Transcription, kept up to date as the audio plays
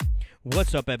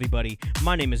What's up, everybody?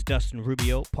 My name is Dustin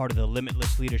Rubio, part of the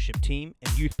Limitless Leadership team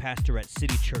and youth pastor at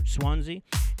City Church Swansea,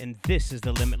 and this is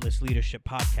the Limitless Leadership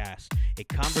Podcast, a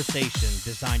conversation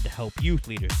designed to help youth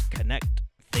leaders connect,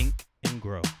 think, and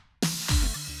grow.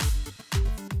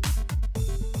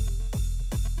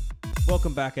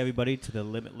 Welcome back, everybody, to the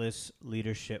Limitless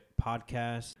Leadership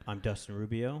Podcast. I'm Dustin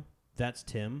Rubio. That's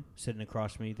Tim, sitting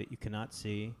across from me that you cannot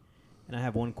see. And I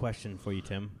have one question for you,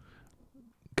 Tim.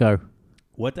 Go.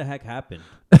 What the heck happened?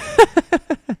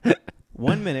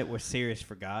 1 minute we're serious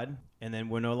for God, and then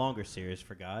we're no longer serious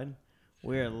for God.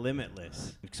 We're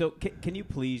limitless. So can you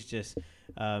please just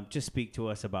speak to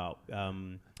us about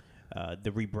the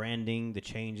rebranding, the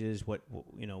changes,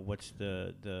 what's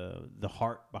the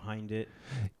heart behind it?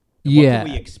 What can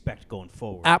we expect going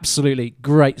forward? Absolutely.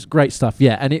 Great stuff.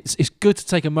 Yeah. And it's good to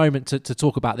take a moment to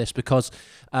talk about this because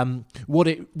what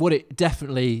it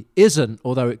definitely isn't,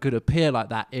 although it could appear like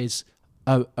that, is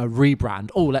a rebrand.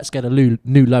 Oh, let's get a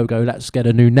new logo. Let's get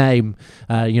a new name,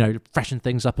 freshen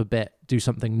things up a bit, do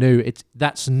something new.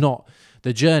 That's not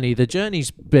the journey. The journey's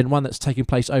been one that's taken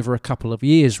place over a couple of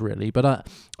years, really. But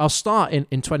I'll start in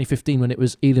 2015 when it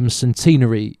was Elim's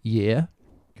centenary year.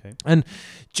 Okay. And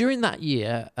during that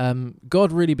year,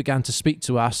 God really began to speak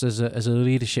to us as a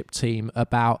leadership team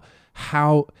about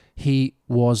how he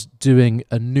was doing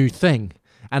a new thing.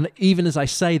 And even as I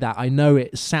say that, I know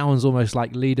it sounds almost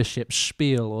like leadership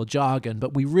spiel or jargon,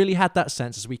 but we really had that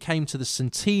sense as we came to the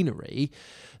centenary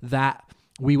that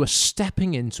we were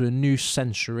stepping into a new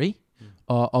century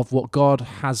of what God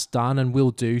has done and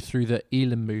will do through the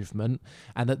Elim movement,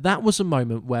 and that was a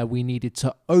moment where we needed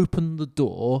to open the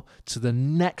door to the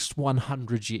next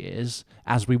 100 years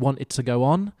as we wanted to go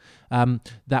on,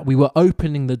 that we were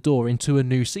opening the door into a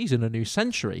new season, a new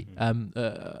century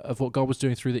of what God was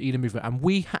doing through the Elim movement, and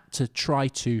we had to try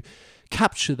to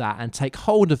capture that and take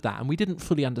hold of that, and we didn't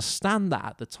fully understand that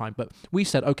at the time, but we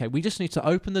said, okay, we just need to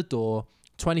open the door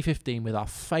 2015 with our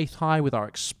faith high, with our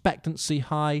expectancy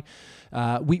high.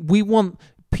 We want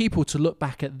people to look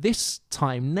back at this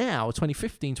time now,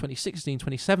 2015, 2016,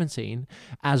 2017,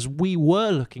 as we were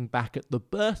looking back at the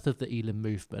birth of the Elim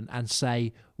movement and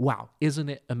say, wow, isn't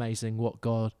it amazing what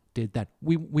God did then?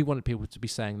 We wanted people to be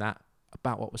saying that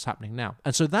about what was happening now.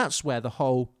 And so that's where the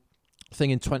whole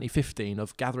thing in 2015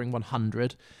 of gathering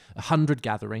 100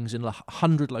 gatherings in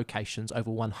 100 locations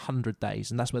over 100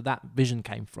 days. And that's where that vision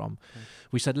came from. Okay.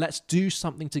 We said, let's do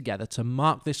something together to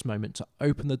mark this moment, to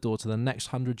open the door to the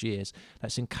next 100 years.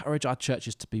 Let's encourage our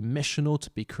churches to be missional, to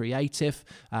be creative,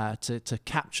 to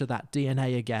capture that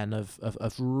DNA again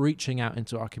of reaching out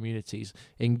into our communities,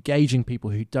 engaging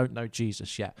people who don't know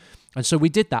Jesus yet. And so we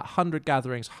did that, 100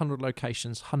 gatherings, 100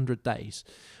 locations, 100 days.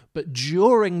 But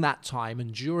during that time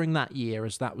and during that year,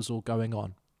 as that was all going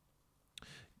on,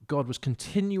 God was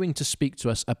continuing to speak to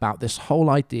us about this whole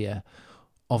idea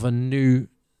of a new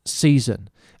season.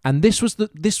 And this was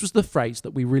the phrase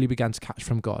that we really began to catch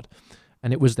from God.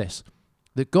 And it was this,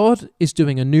 that God is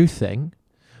doing a new thing,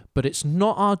 but it's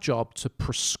not our job to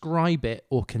prescribe it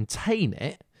or contain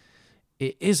it.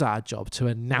 It is our job to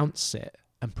announce it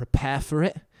and prepare for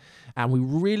it. And we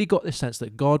really got this sense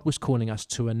that God was calling us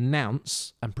to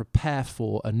announce and prepare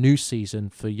for a new season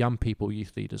for young people,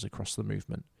 youth leaders across the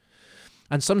movement.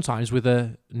 And sometimes with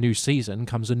a new season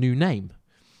comes a new name.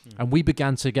 And we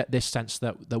began to get this sense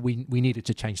that we needed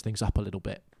to change things up a little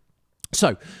bit.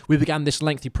 So we began this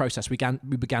lengthy process. We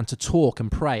began to talk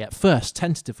and pray at first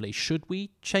tentatively. Should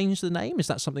we change the name? Is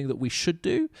that something that we should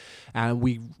do? And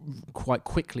we quite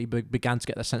quickly began to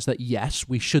get the sense that yes,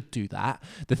 we should do that.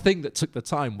 The thing that took the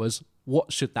time was,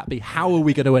 what should that be? How are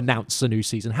we going to announce a new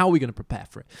season? How are we going to prepare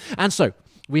for it? And so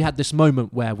we had this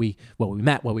moment where we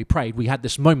met, where we prayed. We had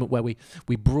this moment where we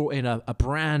brought in a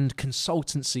brand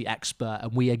consultancy expert,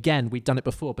 and we'd done it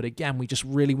before, but again, we just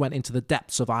really went into the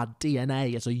depths of our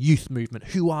DNA as a youth movement.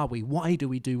 Who are we? Why do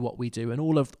we do what we do? And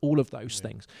all of those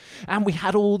things. And we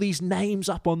had all these names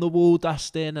up on the wall,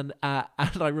 Dustin, and I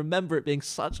remember it being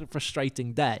such a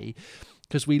frustrating day,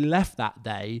 because we left that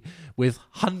day with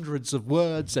hundreds of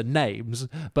words and names,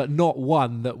 but not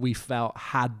one that we felt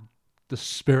had the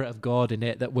Spirit of God in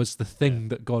it, that was the thing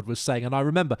that God was saying. And I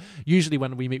remember, usually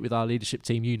when we meet with our leadership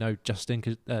team, Dustin,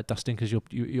 because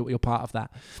you're part of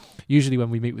that. Usually when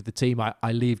we meet with the team,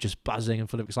 I leave just buzzing and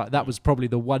full of excitement. That was probably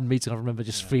the one meeting I remember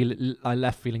I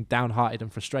left feeling downhearted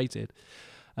and frustrated.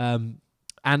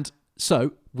 And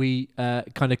so we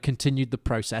kind of continued the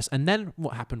process. And then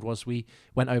what happened was we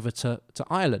went over to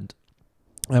Ireland.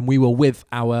 And we were with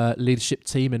our leadership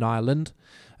team in Ireland,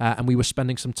 and we were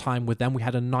spending some time with them. We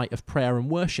had a night of prayer and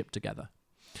worship together.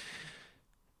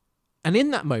 And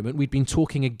in that moment, we'd been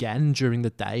talking again during the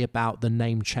day about the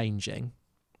name changing.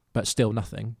 but still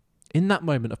nothing. In that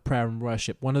moment of prayer and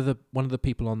worship, one of the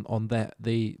people on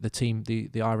the team,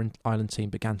 the Ireland team,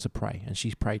 began to pray, and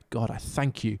she prayed, God, I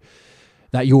thank you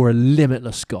that you're a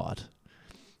limitless God.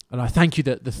 And I thank you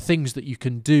that the things that you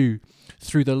can do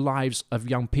through the lives of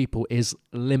young people is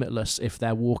limitless if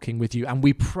they're walking with you. And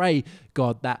we pray,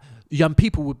 God, that young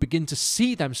people would begin to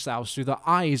see themselves through the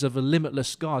eyes of a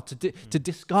limitless God, to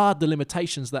discard the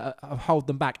limitations that hold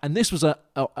them back. And this was it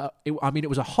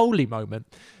was a holy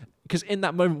moment, because in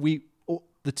that moment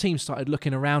the team started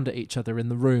looking around at each other in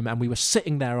the room, and we were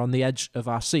sitting there on the edge of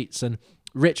our seats. And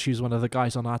Rich, who's one of the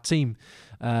guys on our team,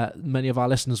 many of our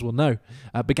listeners will know,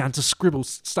 began to scribble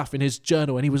stuff in his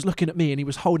journal, and he was looking at me, and he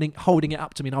was holding it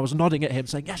up to me, and I was nodding at him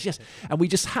saying, yes, yes. And we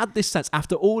just had this sense,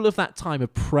 after all of that time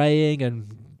of praying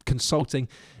and consulting,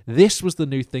 this was the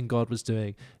new thing God was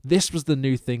doing. This was the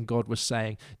new thing God was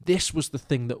saying. This was the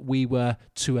thing that we were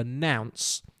to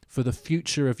announce for the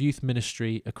future of youth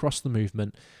ministry across the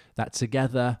movement, that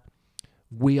together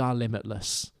we are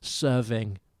limitless,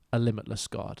 serving a limitless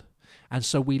God. And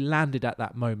so we landed at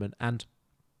that moment. And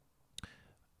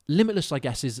limitless, I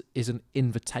guess, is an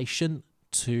invitation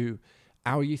to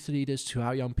our youth leaders, to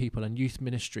our young people and youth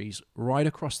ministries right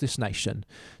across this nation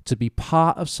to be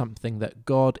part of something that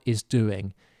God is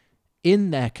doing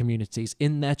in their communities,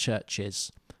 in their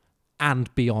churches,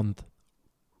 and beyond.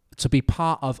 To be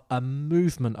part of a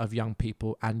movement of young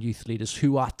people and youth leaders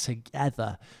who are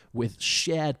together with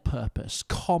shared purpose,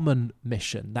 common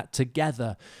mission, that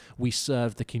together we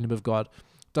serve the kingdom of God.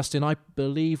 Dustin, I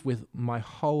believe with my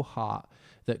whole heart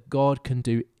that God can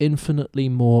do infinitely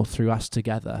more through us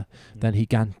together than he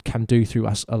can do through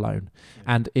us alone.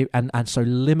 And so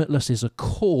Limitless is a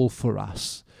call for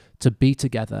us to be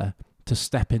together, to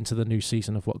step into the new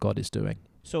season of what God is doing.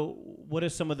 So what are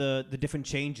some of the different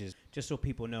changes, just so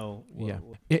people know?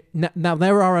 Now,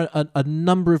 there are a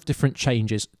number of different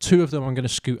changes. Two of them I'm going to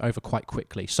scoot over quite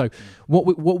quickly. So what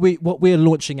we're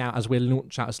launching out as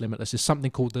Limitless is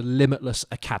something called the Limitless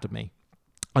Academy.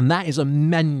 And that is a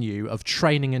menu of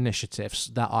training initiatives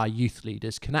that our youth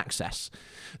leaders can access.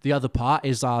 The other part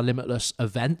is our Limitless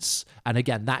events. And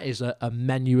again, that is a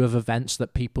menu of events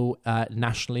that people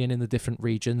nationally and in the different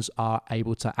regions are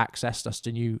able to access.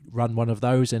 Dustin, you run one of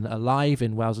those in Alive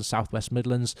in Wales and South West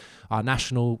Midlands. Our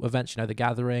national events, The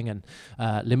Gathering and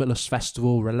Limitless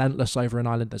Festival, Relentless over in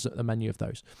Ireland, there's a menu of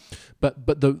those.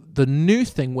 But the new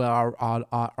thing where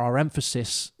our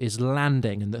emphasis is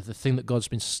landing, and the thing that God's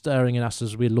been stirring in us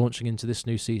as we're launching into this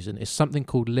new season, is something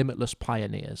called Limitless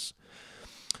Pioneers.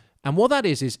 And what that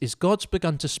is God's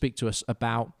begun to speak to us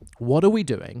about what are we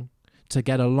doing to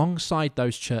get alongside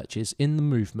those churches in the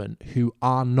movement who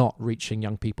are not reaching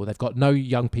young people. They've got no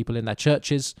young people in their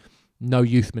churches, no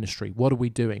youth ministry. What are we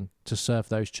doing to serve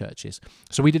those churches?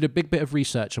 So we did a big bit of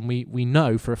research, and we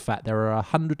know for a fact there are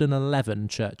 111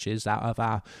 churches out of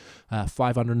our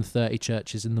 530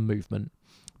 churches in the movement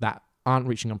that aren't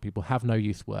reaching young people, have no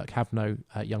youth work, have no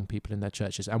young people in their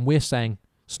churches. And we're saying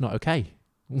it's not okay.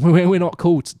 We're not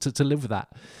called to live with that.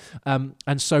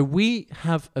 And so we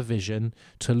have a vision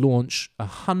to launch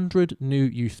 100 new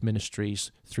youth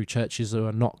ministries through churches who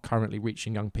are not currently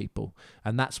reaching young people.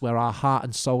 And that's where our heart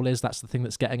and soul is. That's the thing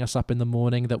that's getting us up in the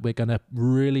morning, that we're going to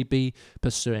really be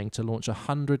pursuing, to launch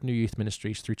 100 new youth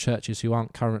ministries through churches who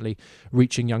aren't currently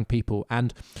reaching young people.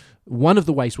 And one of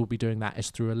the ways we'll be doing that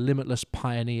is through a Limitless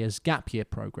Pioneers Gap Year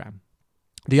program.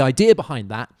 The idea behind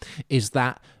that is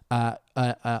that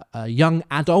a young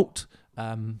adult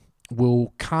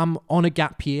will come on a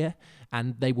gap year,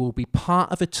 and they will be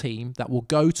part of a team that will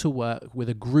go to work with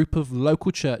a group of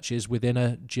local churches within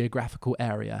a geographical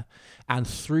area. And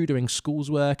through doing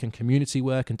schools work and community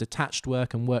work and detached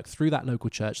work and work through that local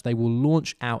church, they will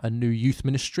launch out a new youth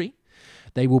ministry.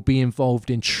 They will be involved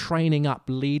in training up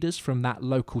leaders from that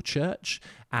local church,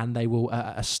 and they will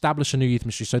establish a new youth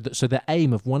ministry. So the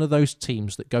aim of one of those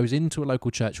teams that goes into a local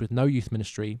church with no youth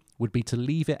ministry would be to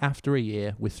leave it after a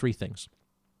year with three things: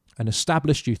 an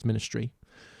established youth ministry,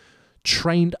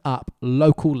 trained up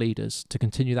local leaders to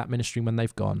continue that ministry when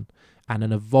they've gone, and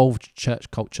an evolved church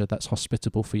culture that's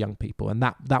hospitable for young people. And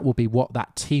that will be what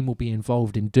that team will be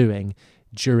involved in doing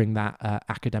during that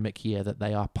academic year that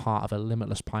they are part of a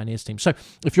Limitless Pioneers team. So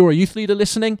if you're a youth leader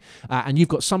listening and you've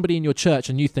got somebody in your church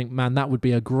and you think, man, that would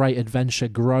be a great adventure,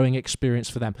 growing experience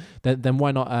for them, then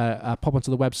why not pop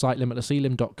onto the website,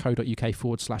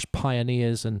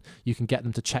 limitlesselim.co.uk/pioneers, and you can get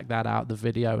them to check that out, the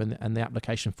video and the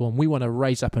application form. We want to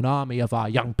raise up an army of our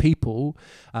young people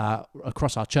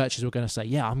across our churches. We're going to say,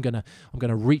 yeah, I'm going to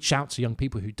reach out to young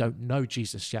people who don't know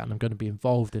Jesus yet, and I'm going to be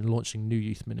involved in launching new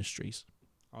youth ministries.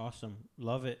 Awesome.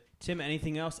 Love it. Tim,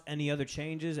 anything else? Any other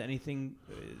changes? Anything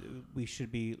we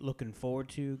should be looking forward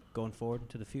to going forward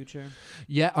into the future?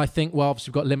 Yeah, I think, well,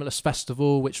 obviously we've got Limitless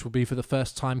Festival, which will be for the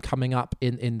first time coming up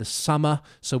in the summer.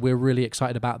 So we're really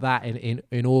excited about that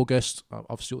in August.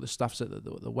 Obviously all this stuff's at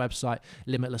the website.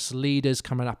 Limitless Leaders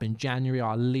coming up in January,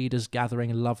 our leaders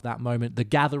gathering. Love that moment. The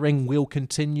gathering will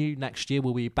continue next year.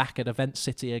 We'll be back at Event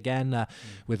City again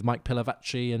with Mike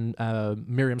Pilavachi and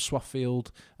Miriam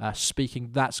Swaffield speaking.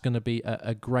 That's going to be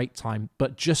a great time.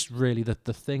 But just really the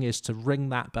thing is to ring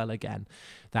that bell again,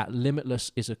 that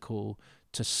Limitless is a call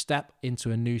to step into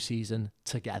a new season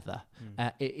together.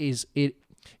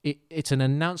 It's an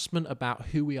announcement about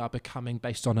who we are becoming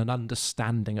based on an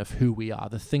understanding of who we are,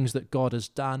 the things that God has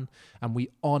done, and we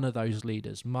honor those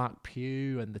leaders. Mark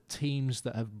Pugh and the teams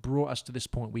that have brought us to this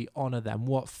point, we honor them.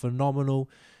 What phenomenal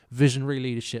visionary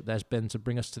leadership there's been to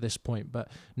bring us to this point.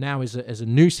 But now as a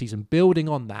new season, building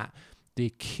on that,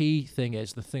 the key thing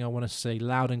is, the thing I want to say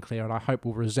loud and clear, and I hope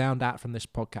will resound out from this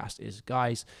podcast, is,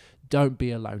 guys, don't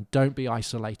be alone. Don't be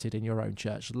isolated in your own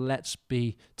church. Let's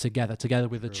be together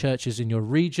with the churches in your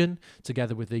region,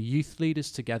 together with the youth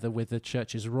leaders, together with the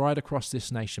churches right across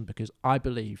this nation, because I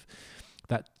believe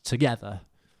that together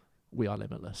we are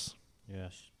limitless.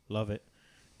 Yes, love it.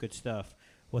 Good stuff.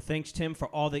 Well, thanks, Tim, for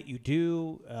all that you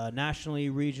do nationally,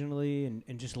 regionally,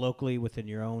 and just locally within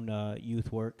your own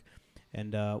youth work.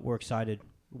 And we're excited.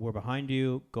 We're behind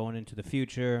you going into the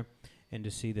future, and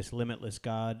to see this limitless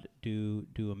God do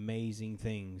amazing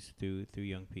things through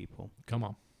young people. Come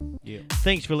on. Yeah.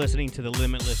 Thanks for listening to the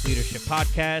Limitless Leadership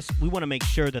Podcast. We want to make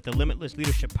sure that the Limitless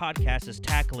Leadership Podcast is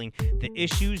tackling the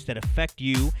issues that affect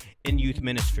you in youth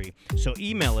ministry. So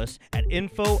email us at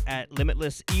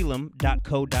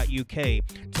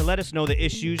info@limitlesselam.co.uk to let us know the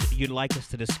issues you'd like us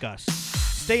to discuss.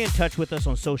 Stay in touch with us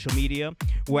on social media.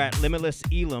 We're at Limitless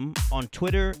Elam on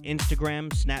Twitter, Instagram,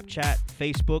 Snapchat,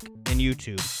 Facebook, and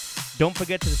YouTube. Don't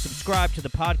forget to subscribe to the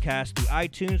podcast through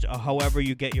iTunes or however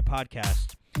you get your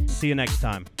podcast. See you next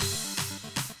time.